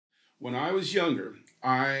When I was younger,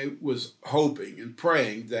 I was hoping and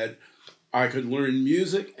praying that I could learn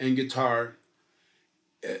music and guitar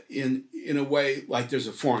in a way like there's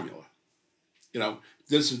a formula. You know,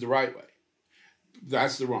 this is the right way.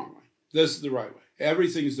 That's the wrong way. This is the right way.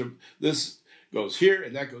 This goes here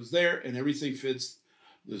and that goes there, and everything fits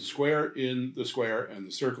the square in the square and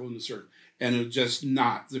the circle in the circle. And it was just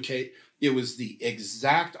not the case. It was the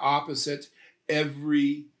exact opposite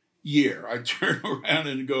every year. I turn around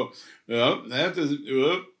and go, oh, that doesn't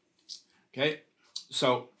do it. Okay.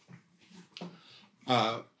 So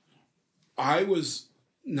I was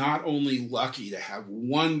not only lucky to have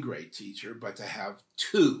one great teacher, but to have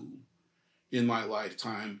two in my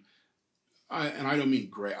lifetime. And I don't mean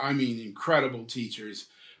great, I mean incredible teachers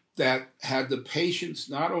that had the patience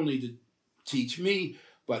not only to teach me,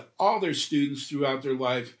 but all their students throughout their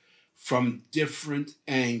life from different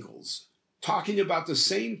angles, talking about the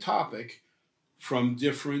same topic from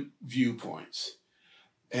different viewpoints.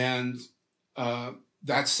 And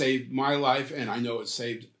that saved my life, and I know it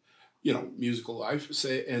saved, musical life,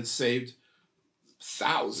 and saved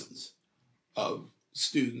thousands of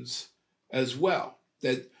students as well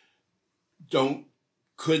that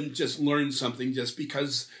couldn't just learn something just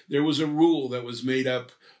because there was a rule that was made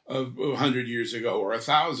up of 100 years ago or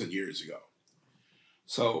 1,000 years ago.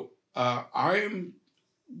 So I am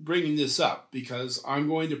bringing this up because I'm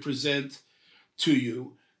going to present to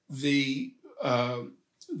you the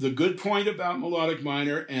good point about melodic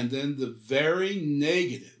minor and then the very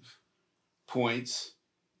negative points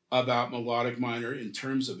about melodic minor in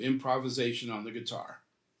terms of improvisation on the guitar,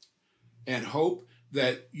 and hope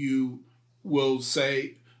that you will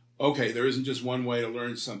say, okay, there isn't just one way to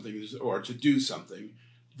learn something or to do something.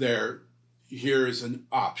 Here is an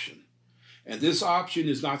option. And this option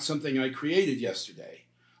is not something I created yesterday.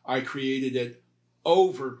 I created it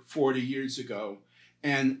over 40 years ago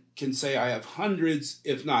and can say I have hundreds,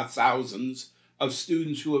 if not thousands, of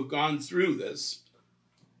students who have gone through this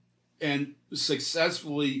and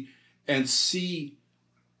successfully and see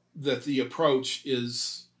that the approach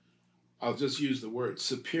is, I'll just use the word,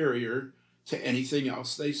 superior to anything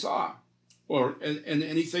else they saw, and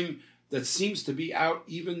anything that seems to be out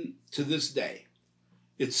even to this day.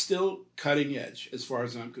 It's still cutting edge as far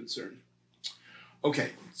as I'm concerned. Okay,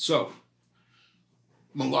 so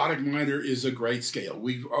melodic minor is a great scale.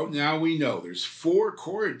 Now we know there's 4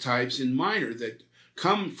 chord types in minor that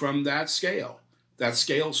come from that scale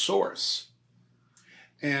source.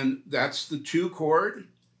 And that's the 2 chord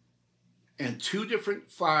and 2 different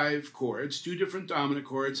 5 chords, 2 different dominant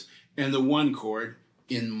chords, and the 1 chord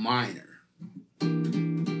in minor.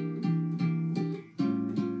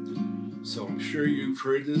 So I'm sure you've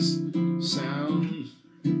heard this sound.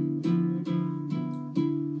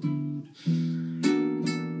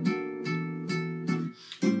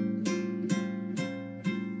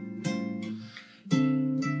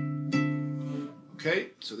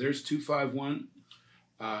 Okay, so there's 2-5-1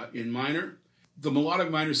 in minor. The melodic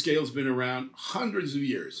minor scale has been around hundreds of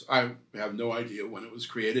years. I have no idea when it was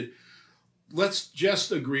created. Let's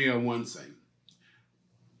just agree on one thing.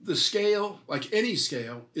 The scale, like any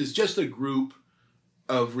scale, is just a group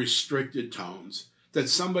of restricted tones that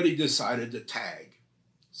somebody decided to tag.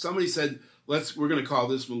 Somebody said, we're going to call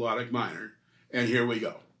this melodic minor, and here we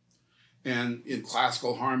go. And in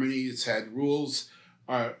classical harmony, it's had rules.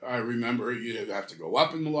 I remember you have to go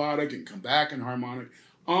up in melodic and come back in harmonic,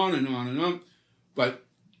 on and on and on. But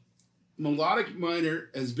melodic minor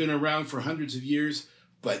has been around for hundreds of years,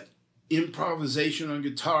 but improvisation on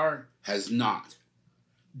guitar has not.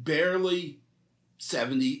 Barely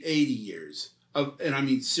 70, 80 years and I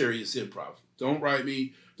mean serious improv. Don't write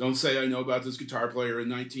me, don't say I know about this guitar player in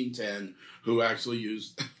 1910 who actually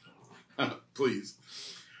used, please.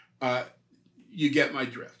 You get my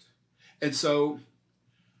drift. And so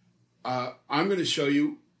I'm going to show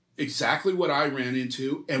you exactly what I ran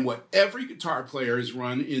into and what every guitar player has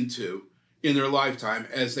run into in their lifetime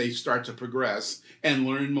as they start to progress and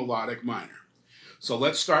learn melodic minor. So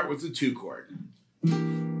let's start with the 2 chord.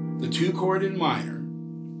 The 2 chord in minor,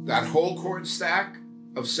 that whole chord stack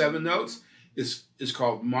of 7 notes is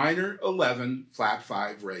called minor 11, flat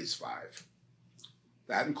 5, raise 5.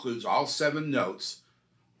 That includes all 7 notes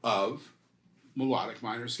of melodic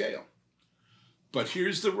minor scale. But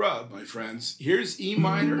here's the rub, my friends. Here's E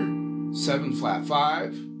minor, 7 flat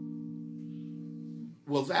 5.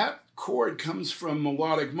 Well, that chord comes from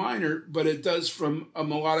melodic minor, but it does from a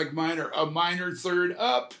melodic minor, a minor third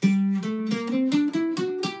up.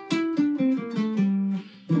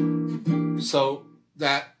 So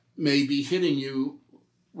that may be hitting you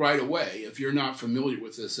right away if you're not familiar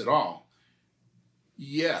with this at all.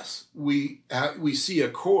 yes, we see a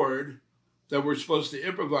chord that we're supposed to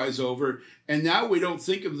improvise over, and now we don't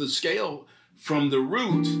think of the scale from the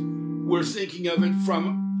root. We're thinking of it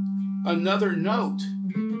from another note.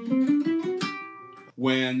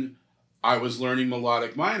 When I was learning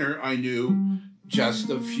melodic minor, I knew just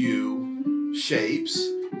a few shapes,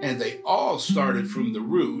 and they all started from the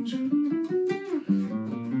root.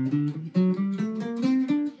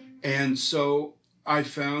 And so I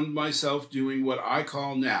found myself doing what I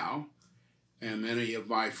call now, and many of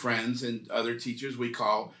my friends and other teachers, we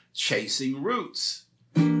call chasing roots.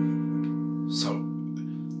 So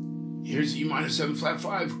here's E minor 7 flat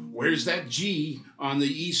 5. Where's that G on the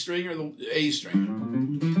E string or the A string?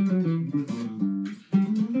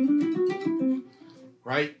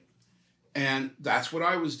 Right? And that's what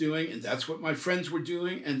I was doing, and that's what my friends were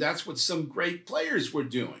doing, and that's what some great players were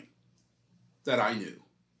doing that I knew.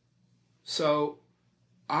 So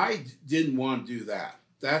I didn't want to do that.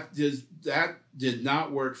 That did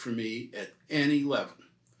not work for me at any level.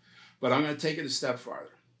 But I'm going to take it a step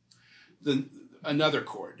farther. Another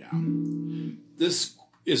chord now. This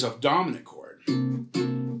is a dominant chord.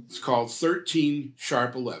 It's called 13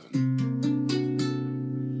 sharp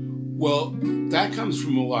 11. Well, that comes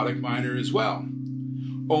from melodic minor as well.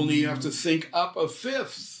 Only you have to think up a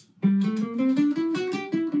fifth.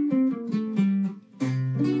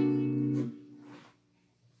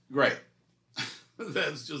 Great.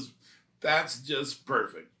 That's just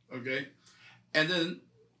perfect, okay? And then,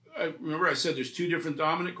 remember I said there's two different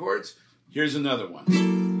dominant chords? Here's another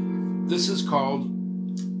one. This is called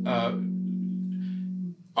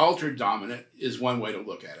altered dominant is one way to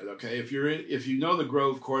look at it, okay? If you know the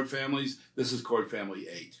Grove chord families, this is chord family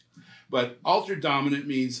 8. But altered dominant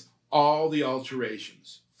means all the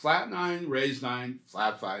alterations. Flat 9, raise 9,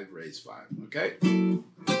 flat 5, raise 5, okay?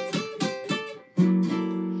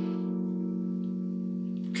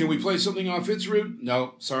 Can we play something off its root?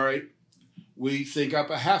 No, sorry. We think up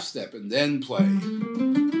a half step and then play.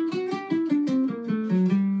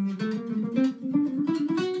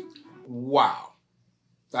 Wow.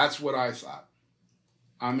 That's what I thought.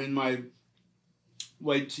 I'm in my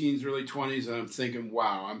late teens, early 20s, and I'm thinking,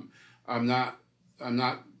 wow, I'm not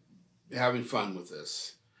having fun with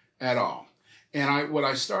this at all. And what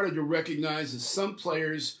I started to recognize is some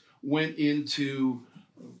players went into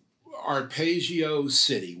arpeggio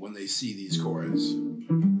city when they see these chords.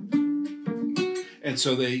 And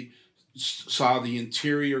so they saw the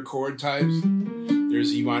interior chord types.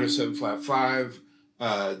 There's E minor 7 flat 5,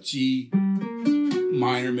 G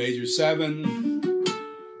minor major 7,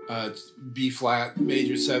 B flat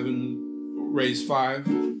major 7 raise 5,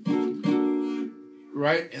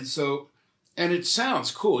 right? And it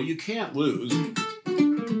sounds cool. You can't lose.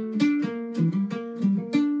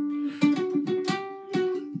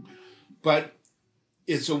 But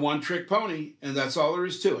it's a one-trick pony, and that's all there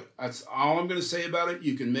is to it. That's all I'm going to say about it.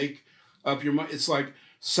 You can make up your mind. It's like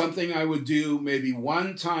something I would do maybe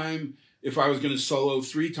one time if I was going to solo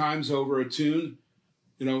 3 times over a tune,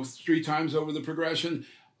 3 times over the progression.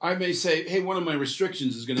 I may say, hey, one of my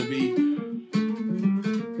restrictions is going to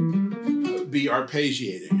be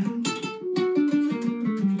arpeggiating.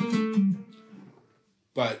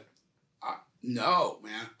 But no,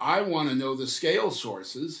 man, I want to know the scale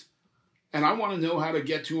sources. And I want to know how to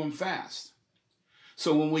get to them fast.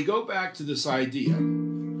 So when we go back to this idea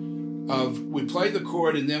of we play the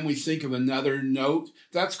chord and then we think of another note,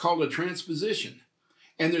 that's called a transposition.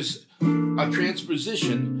 And there's a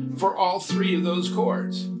transposition for all 3 of those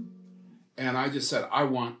chords. And I just said, I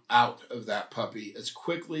want out of that puppy as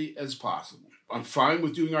quickly as possible. I'm fine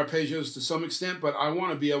with doing arpeggios to some extent, but I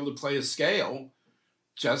want to be able to play a scale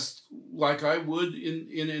just like I would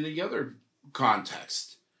in any other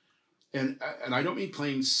context. And I don't mean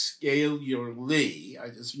playing scalarly. I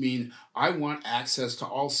just mean I want access to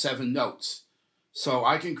all 7 notes. So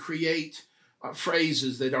I can create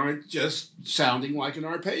phrases that aren't just sounding like an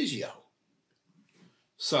arpeggio.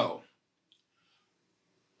 So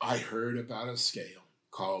I heard about a scale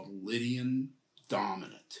called Lydian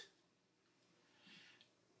Dominant.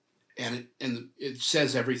 And it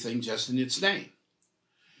says everything just in its name.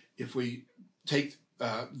 If we take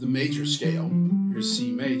the major scale, here's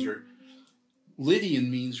C major, Lydian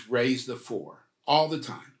means raise the 4 all the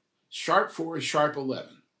time. Sharp 4 is sharp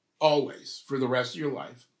 11, always, for the rest of your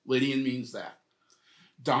life. Lydian means that.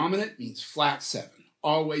 Dominant means flat 7,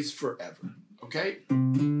 always, forever. Okay?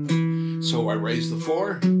 So I raise the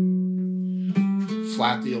 4,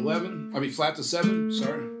 flat the 7,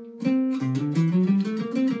 sorry.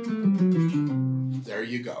 There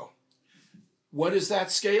you go. What is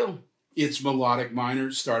that scale? It's melodic minor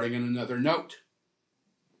starting on another note.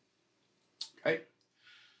 Okay?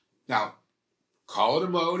 Now, call it a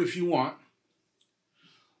mode if you want.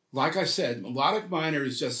 Like I said, melodic minor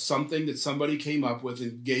is just something that somebody came up with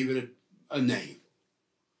and gave it a name.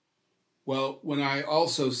 Well, when I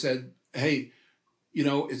also said, hey, you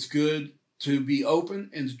know, it's good to be open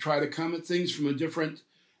and to try to come at things from a different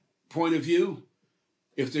point of view,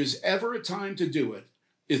 if there's ever a time to do it,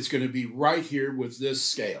 it's going to be right here with this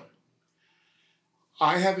scale.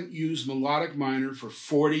 I haven't used melodic minor for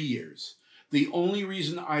 40 years. The only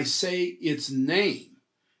reason I say its name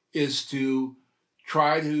is to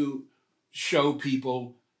try to show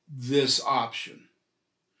people this option.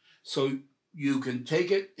 So you can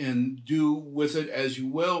take it and do with it as you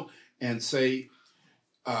will and say,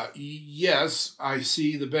 yes, I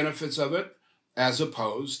see the benefits of it, as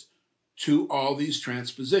opposed to all these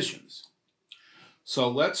transpositions. So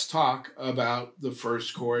let's talk about the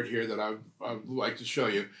first chord here that I would like to show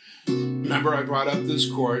you. Remember, I brought up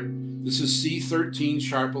this chord. This is C13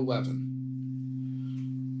 sharp 11.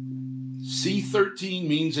 C13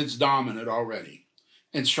 means it's dominant already.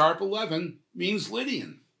 And sharp 11 means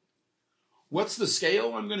Lydian. What's the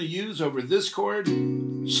scale I'm going to use over this chord,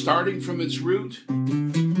 starting from its root?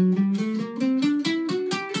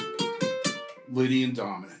 Lydian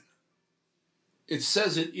Dominant. It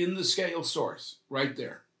says it in the scale source, right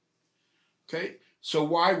there. Okay? So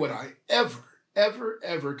why would I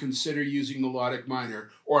ever consider using melodic minor,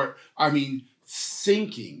 or, I mean,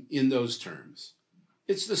 thinking in those terms?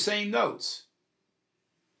 It's the same notes.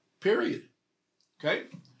 Period. Okay?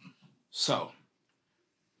 So,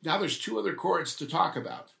 now there's two other chords to talk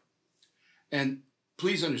about. And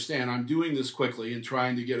please understand, I'm doing this quickly and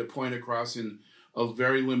trying to get a point across in a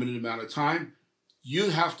very limited amount of time. You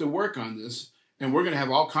have to work on this, and we're going to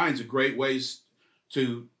have all kinds of great ways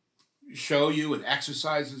to show you and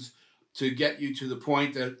exercises to get you to the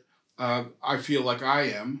point that I feel like I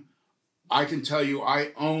am. I can tell you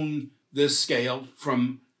I own this scale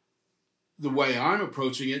from the way I'm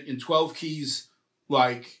approaching it in 12 keys,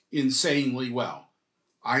 like insanely well.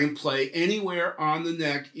 I can play anywhere on the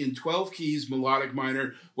neck in 12 keys melodic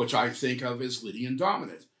minor, which I think of as Lydian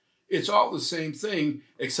Dominant. It's all the same thing,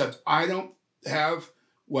 except I don't have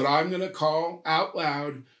what I'm going to call out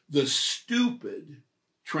loud the stupid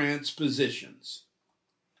transpositions.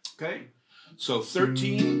 Okay? So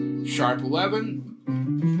 13, sharp 11.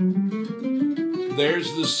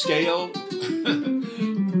 There's the scale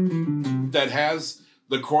that has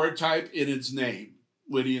the chord type in its name,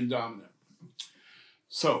 Lydian Dominant.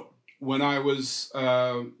 So when I was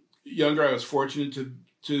younger, I was fortunate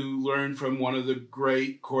to learn from one of the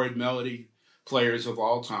great chord melody players of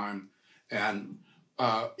all time. And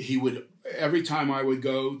he would, every time I would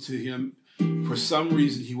go to him, for some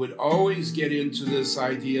reason, he would always get into this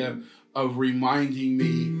idea of reminding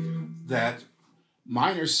me that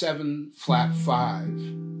minor 7 flat 5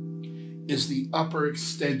 is the upper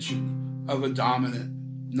extension of a dominant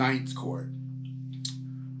ninth chord.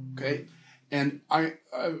 Okay? And I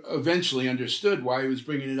eventually understood why he was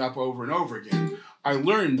bringing it up over and over again. I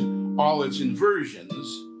learned all its inversions,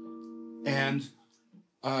 and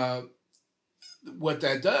what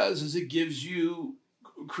that does is it gives you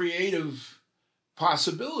creative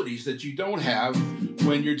possibilities that you don't have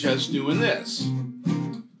when you're just doing this.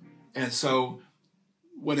 And so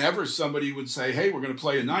whenever somebody would say, hey, we're going to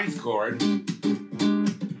play a ninth chord,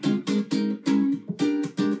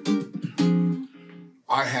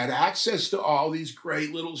 I had access to all these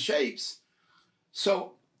great little shapes.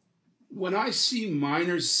 So when I see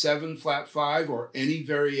minor 7 flat 5 or any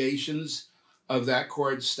variations of that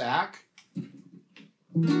chord stack,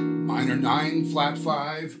 minor 9 flat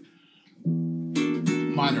 5,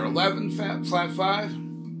 minor 11 flat 5,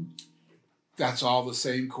 that's all the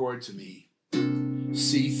same chord to me.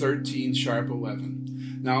 C13 sharp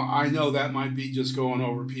 11. Now, I know that might be just going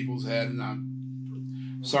over people's head, and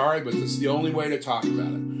I'm sorry, but that's the only way to talk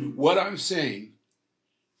about it. What I'm saying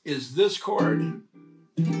is this chord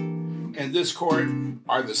and this chord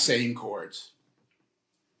are the same chords.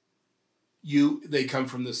 They come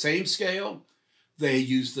from the same scale. They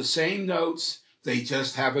use the same notes. They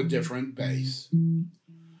just have a different bass.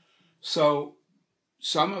 So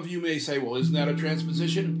some of you may say, well, isn't that a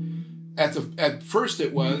transposition? At first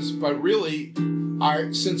it was, but really,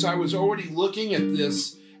 since I was already looking at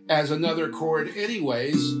this as another chord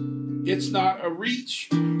anyways, it's not a reach.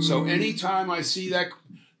 So anytime I see that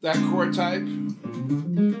chord type,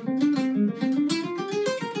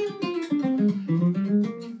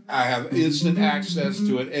 I have instant access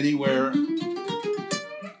to it anywhere.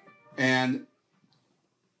 And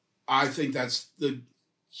I think that's the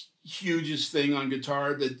hugest thing on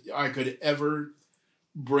guitar that I could ever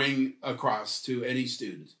bring across to any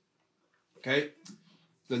student. Okay?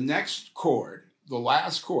 the next chord, the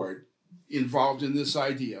last chord involved in this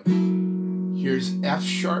idea, here's F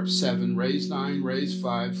sharp 7, raise 9, raise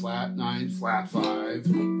 5, flat 9, flat 5.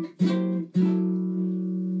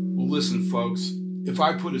 Well, listen, folks, if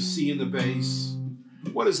I put a C in the bass,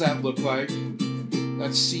 what does that look like?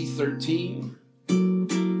 That's C13.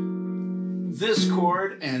 This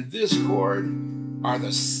chord and this chord are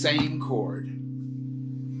the same chord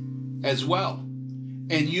as well,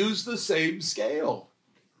 and use the same scale.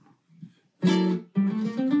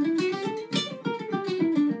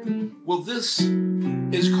 Well, this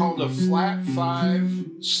is called a flat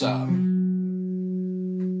 5 sub. And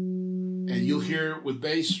you'll hear it with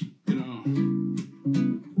bass, you know.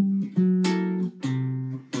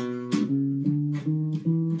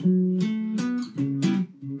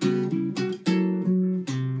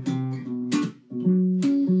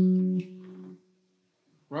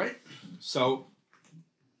 Right? So,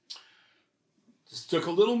 this took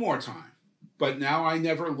a little more time. But now I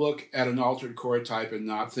never look at an altered chord type and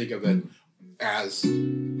not think of it as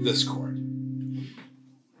this chord.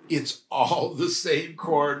 It's all the same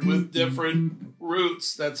chord with different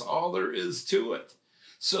roots. That's all there is to it.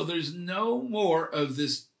 So there's no more of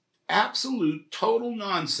this absolute total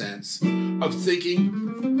nonsense of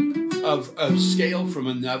thinking of a scale from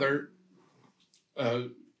another,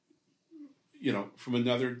 from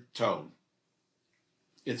another tone.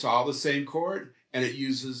 It's all the same chord, and it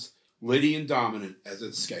uses Lydian Dominant as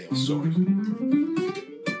its scale source.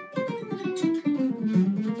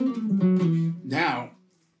 Now,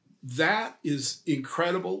 that is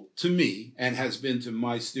incredible to me and has been to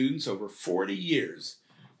my students over 40 years,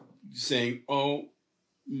 saying, oh,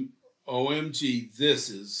 OMG, this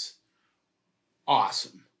is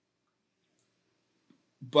awesome.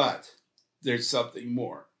 But there's something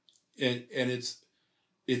more. And it's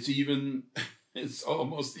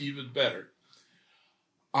almost even better.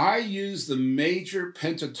 I use the major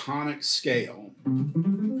pentatonic scale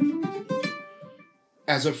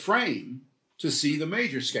as a frame to see the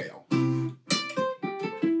major scale.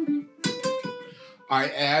 I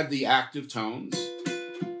add the active tones,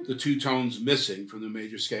 the 2 tones missing from the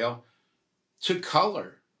major scale, to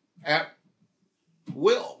color at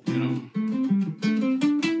will, you know.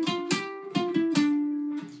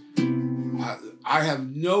 I have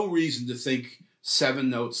no reason to think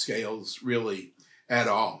 7-note scales really at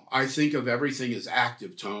all. I think of everything as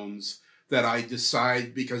active tones that I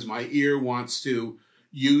decide because my ear wants to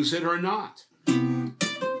use it or not.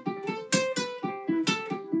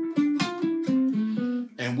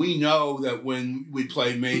 And we know that when we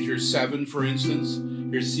play major 7, for instance,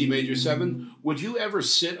 here's C major 7, would you ever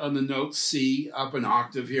sit on the note C up an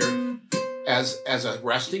octave here as a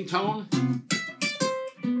resting tone?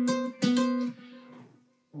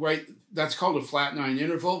 Right, that's called a flat 9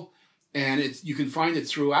 interval. And you can find it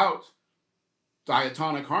throughout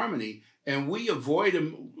diatonic harmony, and we avoid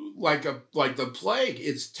them like the plague.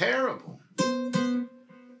 It's terrible.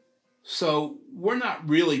 So we're not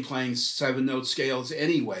really playing 7-note scales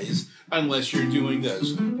anyways, unless you're doing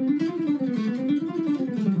this.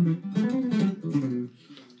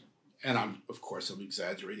 And of course I'm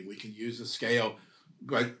exaggerating. We can use a scale,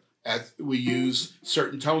 but we use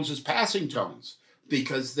certain tones as passing tones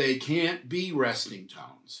because they can't be resting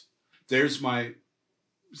tones. There's my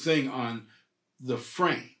thing on the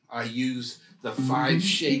frame. I use the 5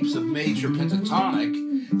 shapes of major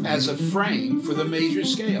pentatonic as a frame for the major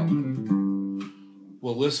scale.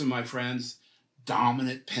 Well, listen, my friends,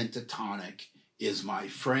 dominant pentatonic is my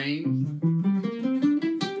frame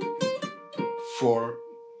for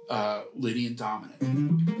Lydian Dominant.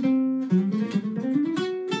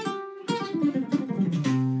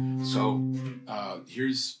 So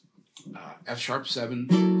here's F sharp 7.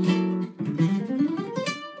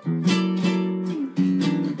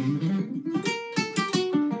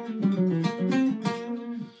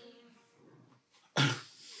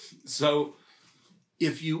 So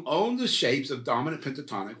if you own the shapes of dominant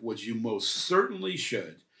pentatonic, which you most certainly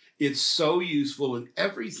should, it's so useful in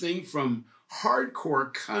everything from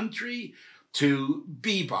hardcore country to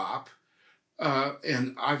bebop.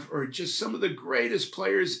 And I've heard just some of the greatest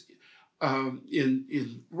players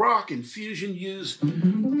in rock and fusion use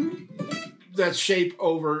that shape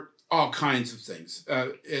over all kinds of things.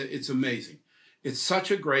 It's amazing. It's such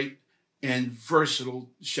a great and versatile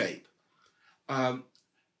shape.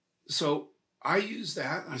 So I use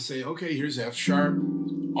that. I say, okay, here's F sharp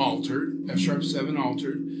altered, F sharp 7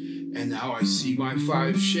 altered, and now I see my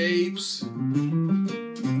 5 shapes. And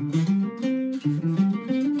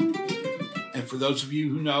for those of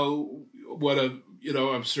you who know what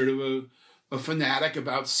I'm sort of a fanatic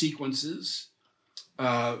about sequences.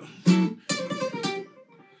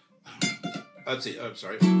 let's see, I'm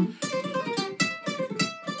sorry.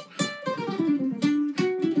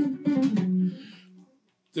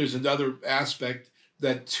 There's another aspect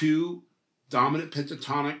that two dominant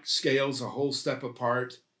pentatonic scales a whole step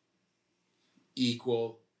apart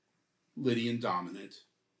equal Lydian dominant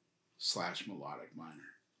 / melodic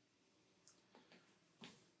minor.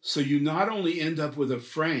 So you not only end up with a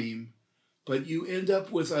frame, but you end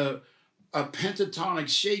up with a pentatonic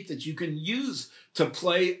shape that you can use to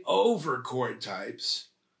play over chord types.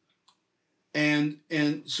 And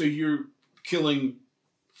so you're killing,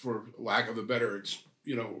 for lack of a better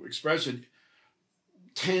expression,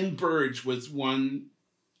 10 birds with one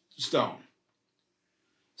stone.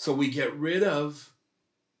 So we get rid of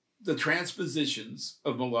the transpositions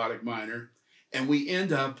of melodic minor, and we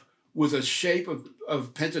end up with a shape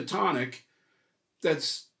of pentatonic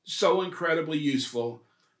that's so incredibly useful.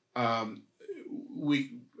 I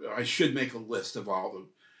should make a list of all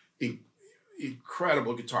the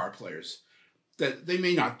incredible guitar players that they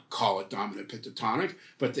may not call it dominant pentatonic,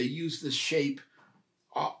 but they use the shape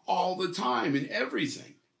all the time in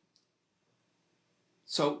everything.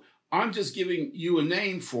 So I'm just giving you a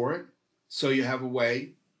name for it so you have a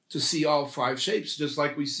way to see all 5 shapes, just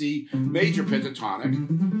like we see major pentatonic.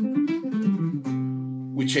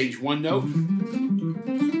 We change one note.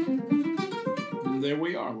 And there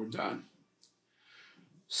we are, we're done.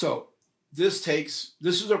 So this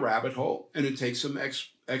is a rabbit hole, and it takes some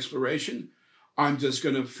exploration. I'm just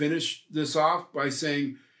going to finish this off by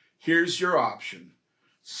saying, here's your option.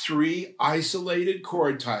 3 isolated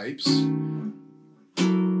chord types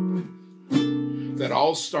that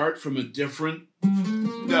all start from a different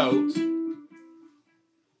note,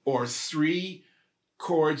 or 3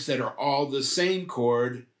 chords that are all the same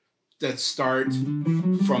chord that start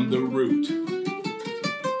from the root.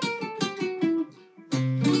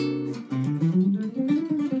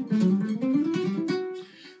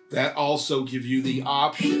 That also give you the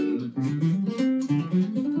option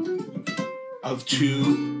of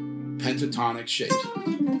 2 pentatonic shapes.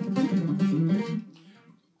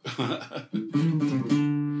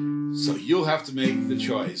 So you'll have to make the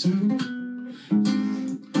choice.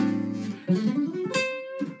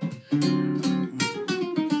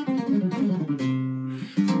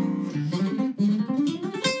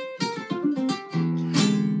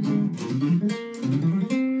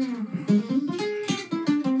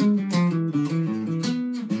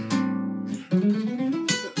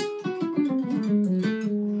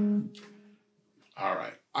 All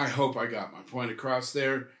right. I hope I got my point across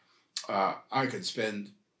there. I could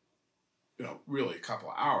spend, really a couple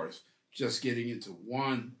of hours just getting into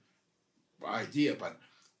one idea, but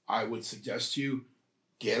I would suggest you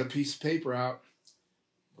get a piece of paper out,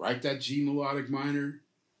 write that G melodic minor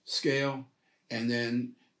scale, and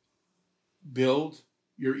then build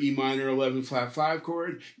your E minor 11 flat 5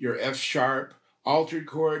 chord, your F sharp altered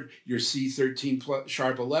chord, your C13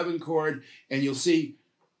 sharp 11 chord, and you'll see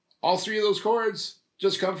all 3 of those chords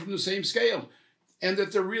just come from the same scale, and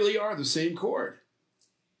that they really are the same chord.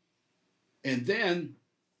 And then,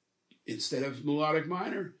 instead of melodic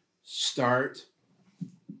minor, start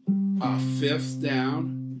a 5th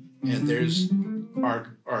down, and there's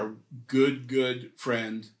our good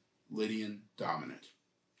friend, Lydian Dominant.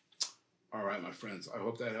 All right, my friends, I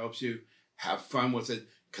hope that helps you. Have fun with it,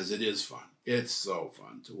 because it is fun. It's so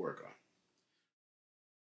fun to work on.